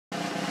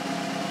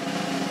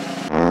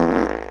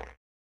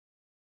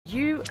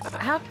You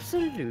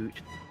absolute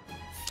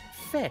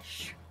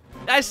fish.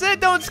 I said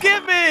don't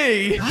skip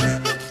me!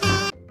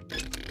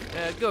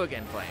 Go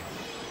again, Flame.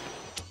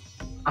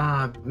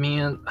 Ah,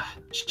 man.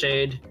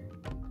 Shade.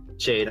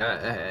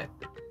 I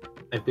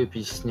boop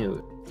your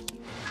snoot.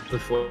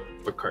 Before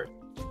cart.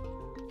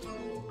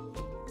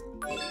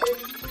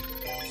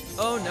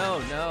 Oh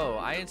no,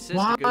 I insist.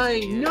 Why? It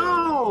goes to you.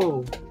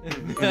 No!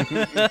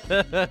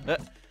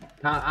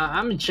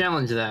 I'm gonna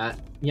challenge that.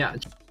 Yeah.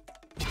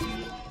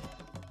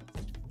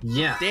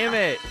 Yeah. Damn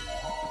it!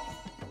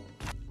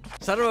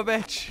 Son of a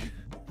bitch!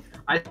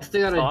 I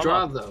still gotta Karma.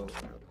 draw though.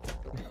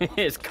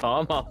 It's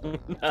karma.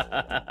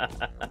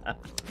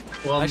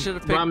 Well, I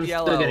should've picked I'm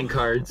yellow. still getting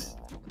cards.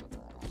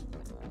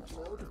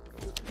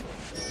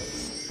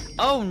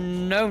 Oh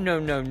no.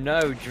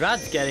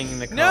 Drad's getting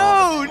the card.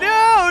 No!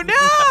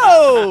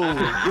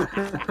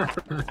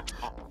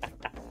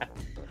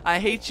 I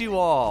hate you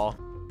all.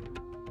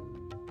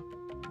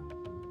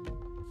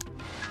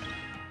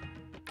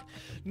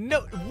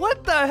 No,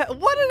 what the hell?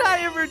 What did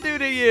I ever do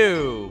to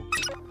you?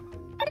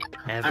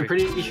 I'm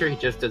pretty sure he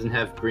just doesn't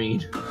have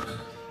green.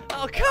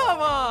 Oh, come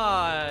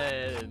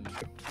on!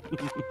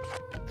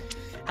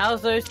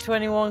 How's those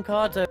 21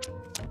 cards?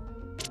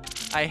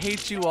 I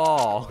hate you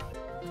all.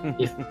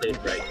 If played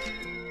right.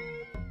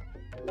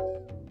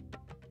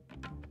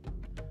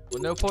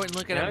 Well, no point in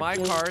looking at my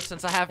Okay. cards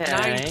since I have Okay.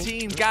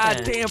 19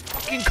 goddamn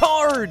fucking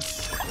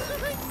cards!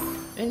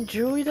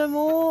 Enjoy them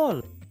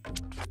all.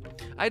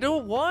 I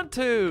don't want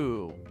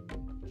to!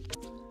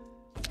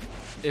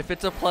 If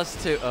it's a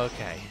 +2,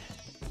 okay.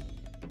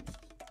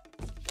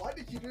 Why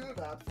did you do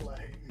that,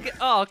 Flame?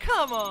 Oh,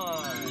 come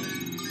on!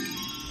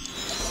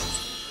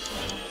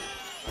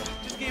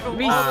 Just gave him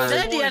We all those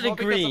said he boys had a all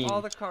because green. of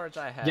all the cards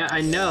I have. Yeah,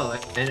 I know,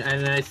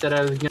 and I said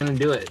I was gonna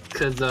do it,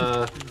 cause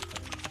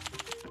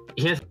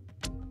he has.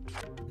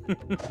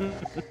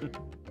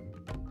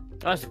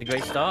 That's a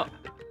great start.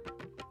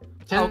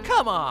 Oh,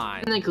 come on!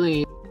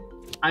 Technically,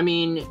 I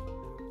mean,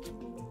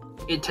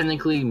 it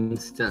technically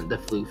means that the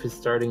floof is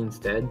starting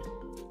instead.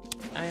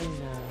 I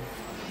know.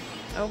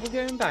 Oh, we're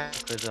going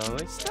backwards, are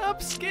we?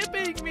 Stop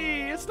skipping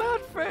me! It's not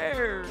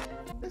fair!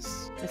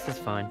 This is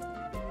fine.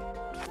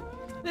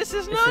 This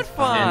is This not is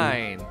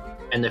fine. fine!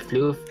 And the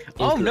floof. Is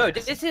Oh no,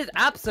 glass. this is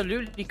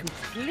absolutely,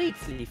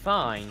 completely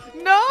fine.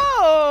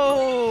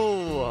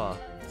 No!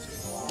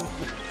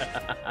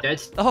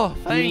 That's Oh,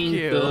 thank green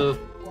you. floof.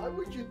 Why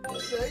would you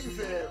save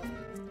him?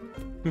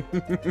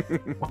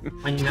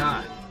 Why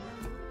not?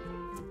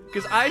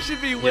 Because I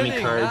should be me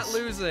winning, not cards.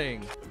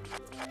 losing.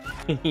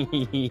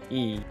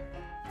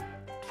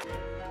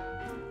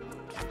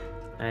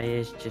 That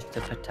is just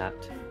a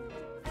patat.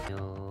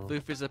 No.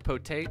 Floof is a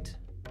potate.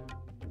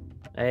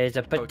 That is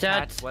a patat.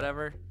 Potat,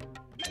 whatever.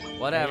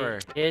 Whatever.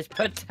 It is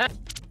patat.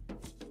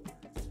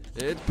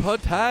 It's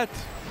potat.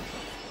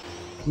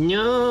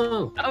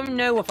 No! Oh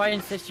no, if I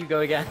insist you go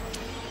again.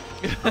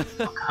 Oh,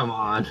 come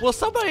on. Will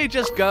somebody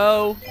just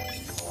go?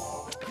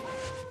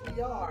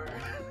 We are.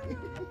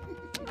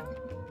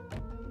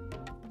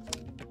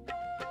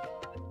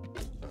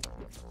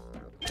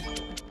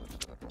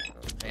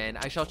 And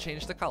I shall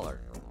change the color.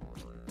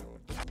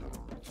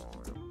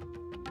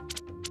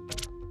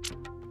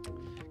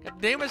 God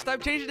damn it,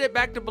 stop changing it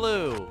back to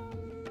blue.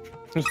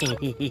 I'm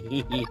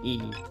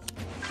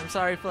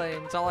sorry,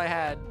 Flame. It's all I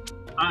had.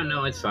 Oh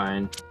no, it's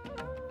fine.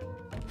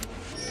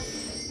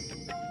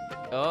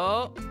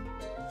 Oh.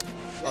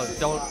 Oh,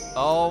 don't.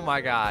 Oh my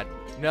god.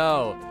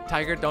 No.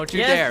 Tiger, don't you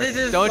Yes, dare. this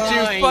is Don't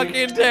fine. you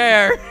fucking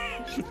dare.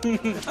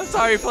 I'm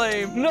sorry,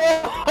 Flame. No!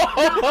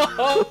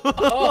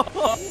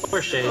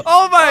 Poor Shade.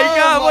 Oh my Oh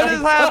god, what my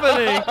is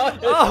happening?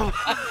 Oh.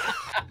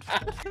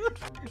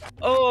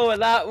 Oh,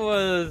 that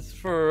was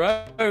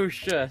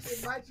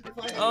ferocious. Imagine if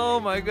I had Oh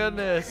my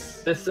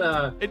goodness. This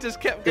It just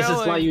kept this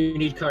going. is why you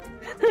need cards.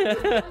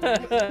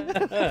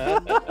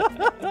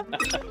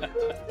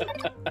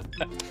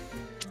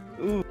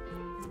 Ooh,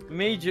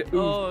 major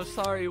ooh. Oh,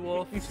 sorry,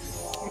 Wolf.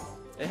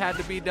 It had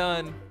to be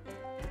done.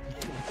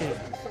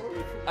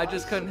 I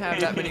just couldn't have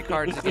that many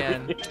cards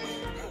again.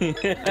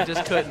 I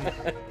just couldn't.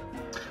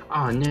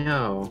 Oh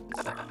no.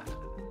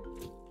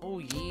 Oh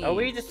yeah. Are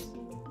we just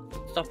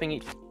stopping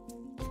it?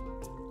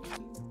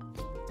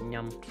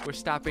 Yum, We're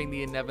stopping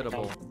the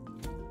inevitable.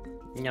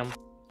 yum.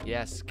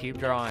 Yes, keep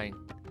drawing.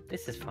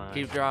 This is fine.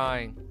 Keep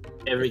drawing.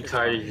 Every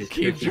card is just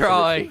Keep tricky for the-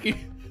 drawing.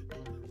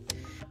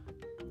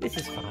 This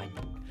is fine.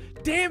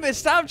 Damn it,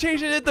 stop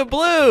changing it to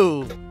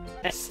blue!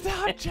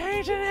 Stop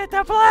changing it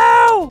to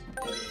blue!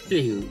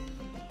 Dude,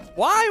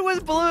 Why was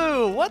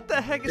blue? What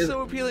the heck is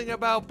so appealing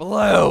about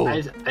blue?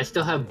 I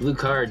still have blue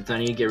cards I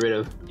need to get rid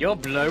of. You're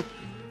blue.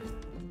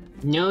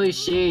 No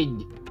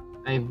Shade.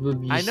 I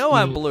know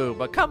I'm blue,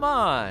 but come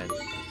on.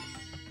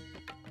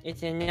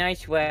 It's a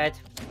nice word,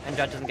 and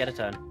Judd doesn't get a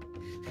turn.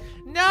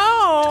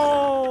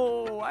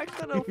 No! I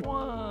could have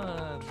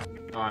won.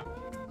 Oh,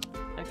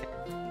 Okay.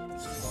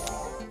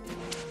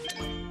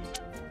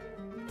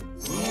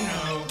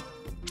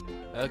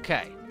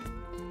 Okay.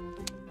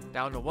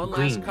 Down to one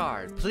Green. last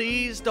card.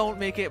 Please don't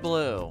make it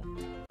blue.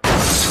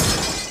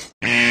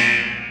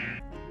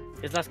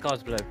 His last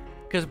card's blue.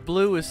 Because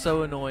blue is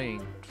so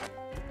annoying.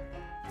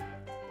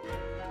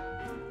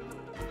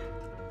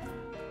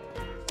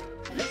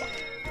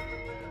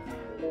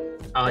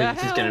 Oh, The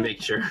he's just gonna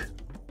make sure.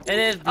 It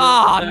is blue.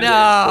 Oh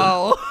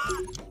no!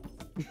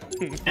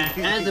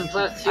 And the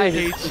plus 2. I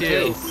hate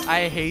you.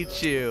 I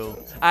hate you.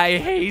 I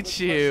hate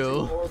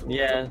you.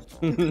 Yeah.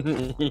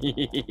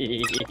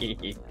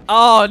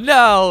 Oh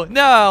no!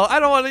 No! I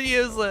don't want to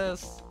use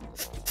this.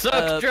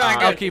 Suck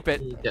dragon. I'll keep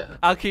it. Yeah.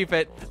 I'll keep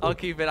it. I'll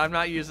keep it. I'm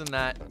not using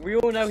that. We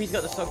all know he's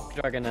got the suck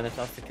dragon, then if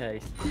that's the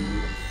case.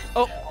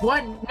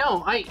 What?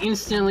 No, I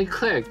instantly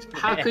clicked.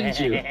 How could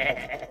you?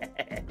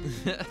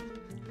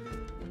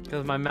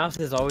 Because my mouse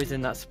is always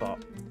in that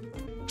spot.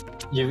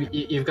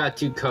 You've got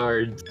 2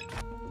 cards.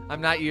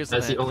 I'm not using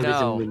That's it. the only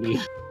No. reason we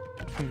need.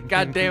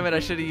 God damn it! I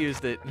should have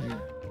used it.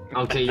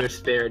 Okay, you're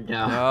spared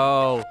now.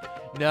 No.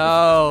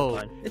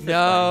 No. This is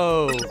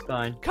No. fine. This is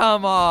fine.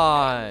 Come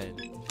on.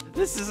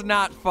 This is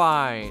not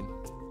fine.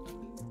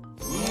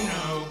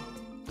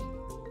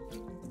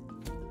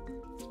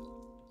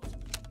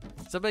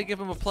 Somebody give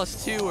him a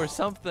 +2 or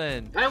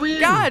something. I win.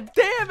 God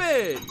damn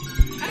it!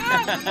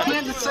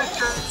 And the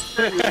sector.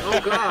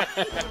 Oh god.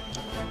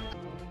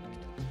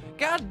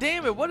 God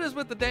damn it! What is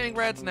with the dang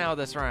reds now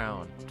this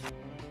round?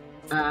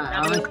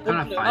 I'm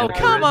gonna find Oh the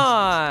come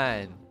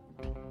reds.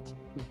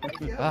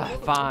 on!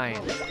 Fine.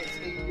 It's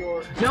in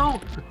your. No,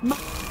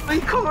 my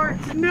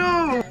cards.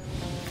 No.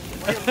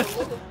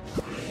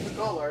 The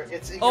color.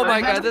 It's in Oh your my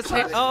I god, this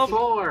have hand. Oh,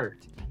 4.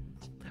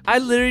 I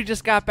literally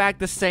just got back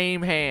the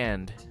same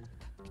hand.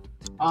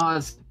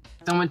 Oh,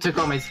 someone took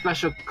all my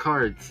special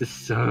cards. This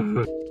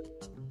sucks.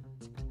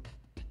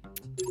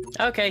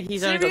 Okay,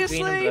 he's only got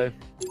green and Seriously?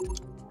 blue.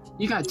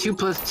 You got 2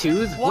 plus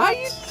 2s? Why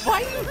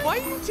What?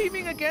 are you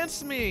teaming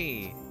against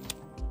me?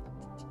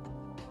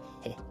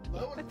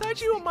 No one- I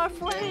thought you were my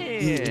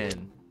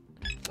friend.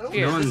 no one-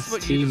 Here, No this one's is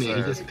what you teaming. He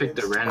deserve. just picked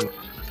a random.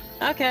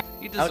 Okay,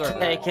 You I'll deserve it.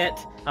 take it.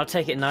 I'll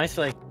take it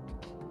nicely.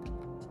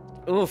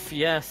 Oof,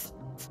 yes.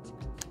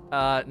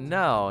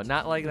 No,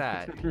 not like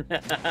that.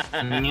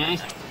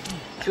 Nice.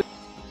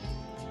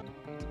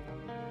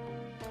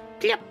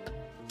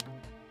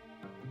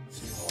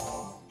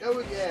 Go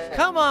again.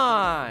 Come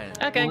on!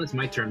 Okay. Well, it's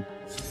my turn.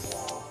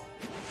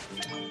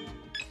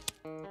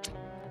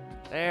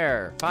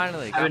 There,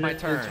 finally, got my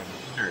turn.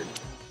 Turn.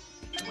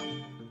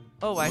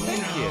 Oh, I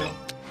thank you.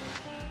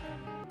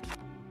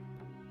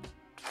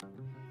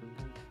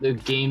 The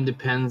game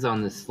depends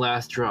on this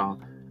last draw.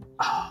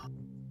 Oh,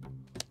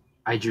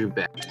 I drew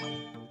back.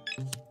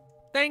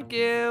 Thank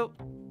you.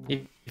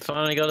 He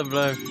finally got a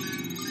blue.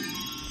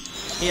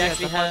 He Yes,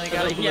 actually I finally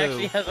got a he blue.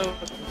 actually has a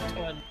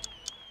one.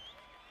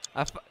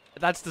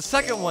 That's the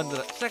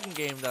second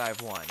game that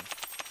I've won.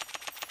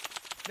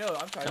 No,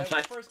 I'm sorry. That was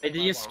the first game Did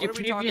I you won. skip What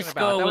are we previous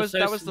talking about? score That was was so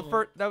that was the small.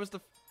 first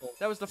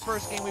that was the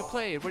first game we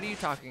played. What are you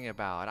talking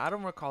about? I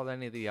don't recall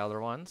any of the other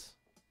ones.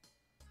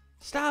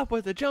 Stop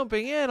with the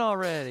jumping in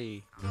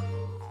already.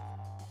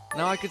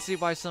 Now I can see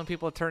why some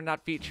people turned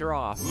that feature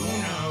off.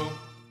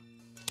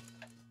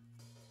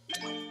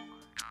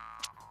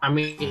 I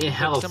mean, it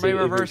helps. Somebody if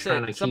you're reverse trying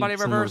it. to keep Somebody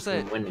someone reverse from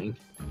it. Winning.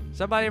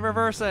 Somebody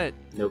reverse it.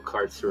 No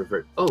cards to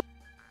revert. Oh,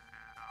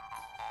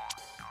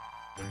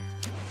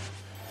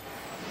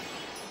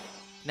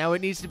 Now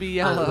it needs to be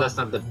yellow. that's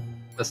not the.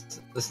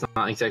 That's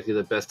not exactly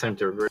the best time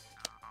to revert.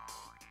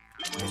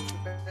 It's the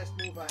best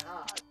move I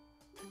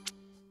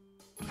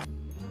had.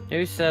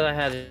 Who said I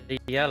had a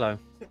yellow?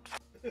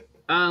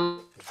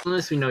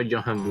 Unless we know you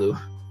don't have blue.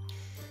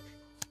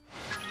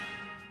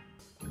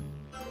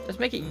 Let's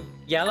make it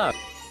yellow.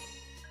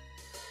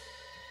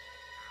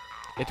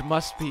 It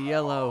must be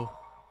yellow.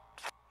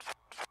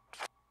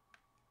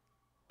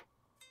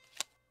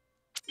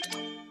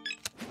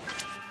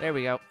 There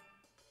we go.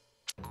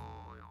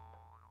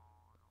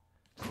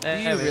 Do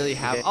you really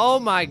have? Oh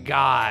my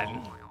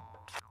god!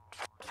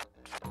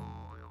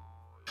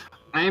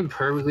 I am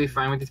perfectly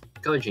fine with these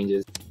color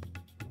changes.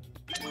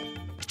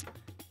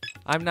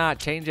 I'm not.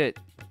 Change it.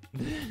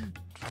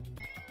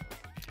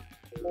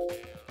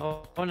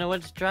 Oh no,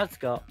 what's Drad's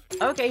got?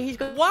 Okay, he's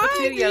got Why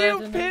two do yellows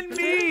you and pin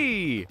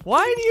me?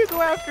 Why do you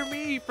go after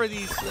me for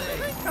these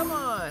things? Come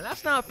on,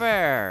 that's not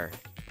fair.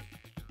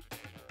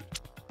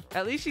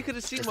 At least you could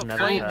have seen It's what never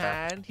Flame fair.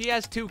 had. He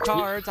has 2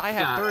 cards. I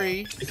have Yeah.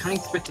 3. I kind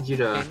of expected you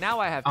to. And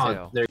now I have 2.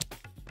 Oh, there.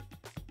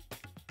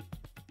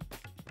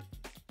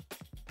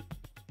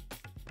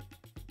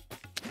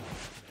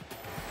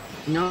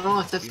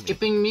 No, stop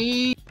skipping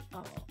me.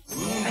 Oh,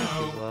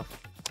 thank you, Wolf.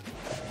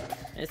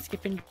 It's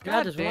skipping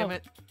God Drad as damn well.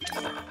 it.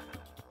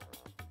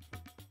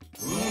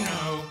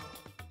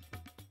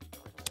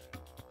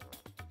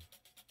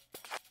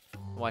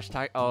 Watch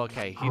Tiger. Oh,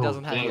 okay. He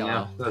doesn't have dang,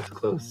 yellow. That's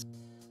close.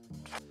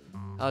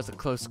 That was a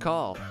close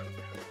call.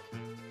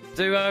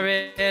 Do I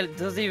really?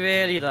 Does he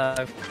really though?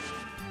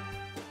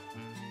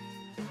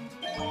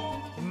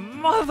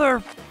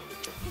 Mother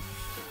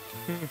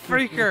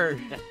freaker.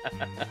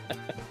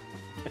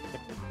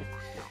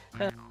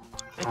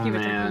 Oh,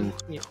 man.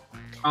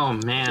 Oh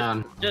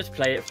man. Just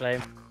play it,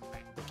 Flame.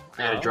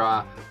 I gotta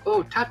draw.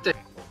 Oh, tap deck.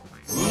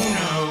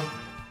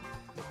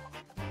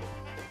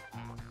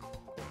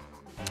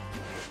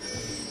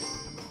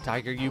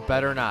 Tiger, you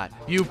better not.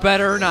 You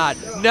better not.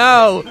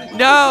 No,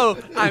 no.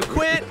 I'm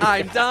quit.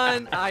 I'm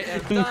done. I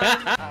am done.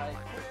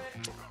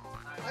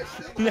 I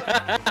still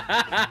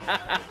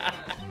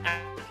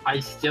I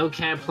still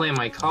can't play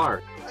my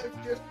car.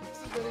 I've just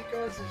as many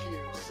cards as you,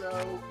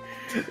 so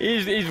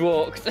He's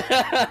walked.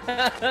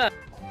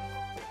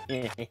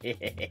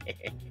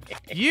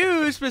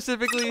 You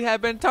specifically have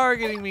been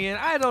targeting me, and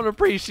I don't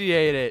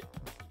appreciate it.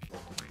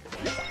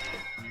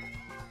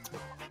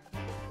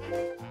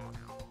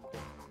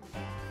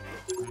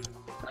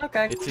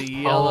 Okay. It's a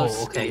yellow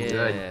Oh, okay, skip.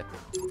 good.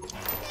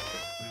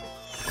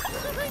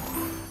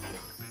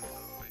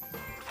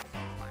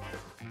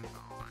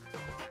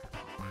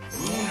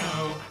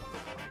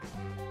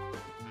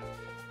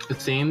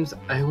 It seems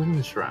I win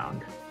this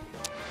round.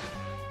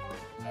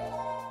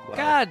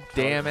 God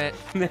damn it.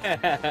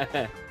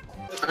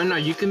 Oh no,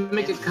 you can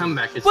make a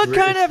comeback. It's What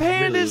kind it's of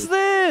hand really- is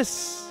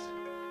this?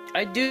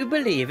 I do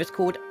believe it's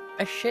called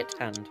a shit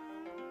hand.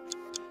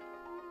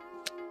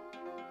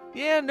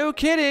 Yeah, no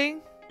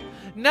kidding.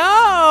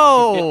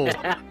 No!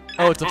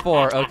 Oh, it's a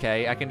 4.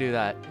 Okay, I can do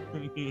that.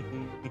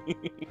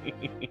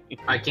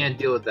 I can't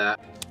deal with that.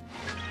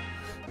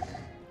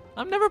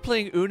 I'm never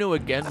playing Uno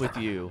again with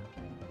you.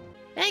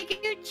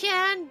 Thank you,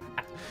 Chan.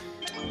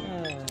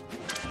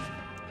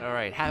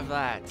 Alright, have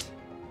that.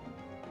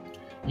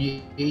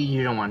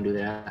 You don't want to do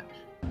that.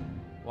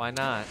 Why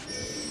not?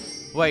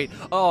 Wait.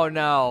 Oh,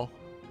 no.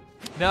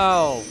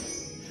 No.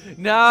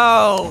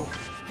 No!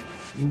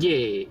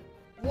 Yeah.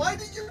 why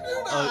did you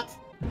do that?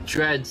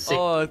 Dread sick.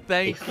 Oh,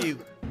 thank you.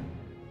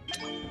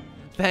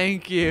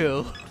 Thank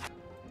you.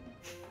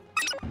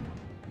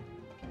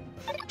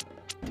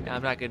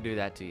 I'm not gonna do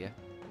that to you.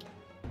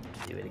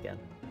 Do it again.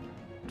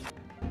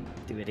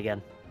 Do it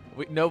again.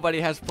 Nobody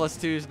has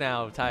 +2s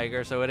now,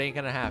 Tiger, so it ain't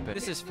gonna happen.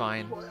 This is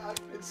fine. Well, I've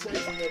been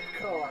saving up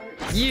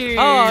cards. You.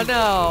 Oh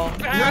no!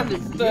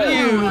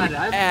 You You I've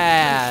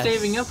ass. been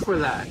saving up for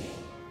that.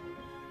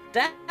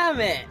 Damn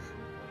it!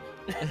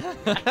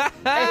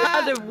 I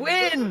had a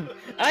win!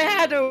 I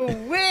had a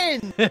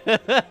win!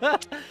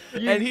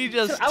 And he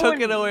just I took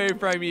it wouldn't- away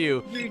from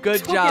you. You Good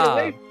took job.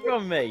 it away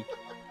from me.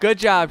 Good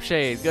job,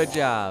 Shade. Good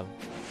job.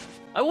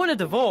 I want a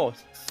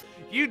divorce.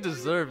 You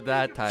deserve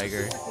that,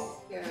 Tiger.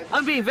 Yeah,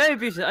 I'm being very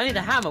abusive. I need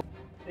a hammer.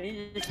 I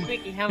need a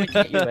squeaky hammer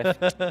to hit you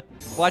with.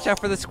 Watch out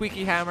for the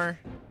squeaky hammer.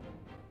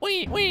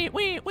 Wee, wee,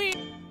 wee,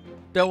 wee.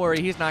 Don't worry,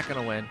 he's not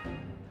gonna win.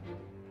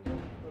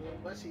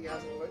 unless he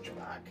has a lunch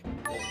back.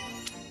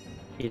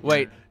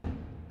 Wait,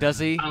 does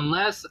he?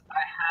 Unless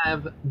I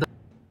have the.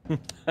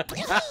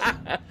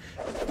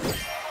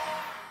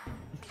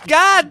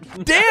 God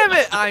damn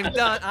it! I'm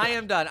done. I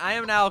am done. I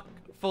am now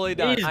fully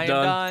done. He's I am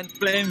done. done.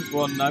 Flames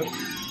one note.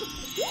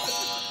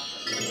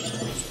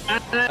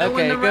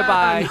 Okay,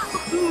 goodbye.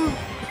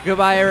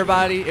 Goodbye,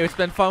 everybody. It's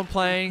been fun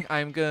playing.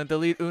 I'm gonna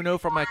delete Uno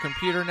from my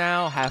computer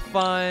now. Have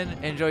fun.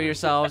 Enjoy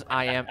yourselves.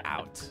 I am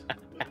out.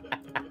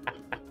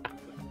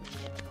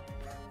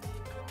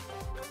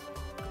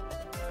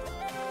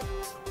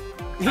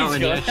 Oh,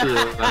 and He's he actually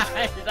gone.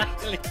 left. He's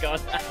actually gone.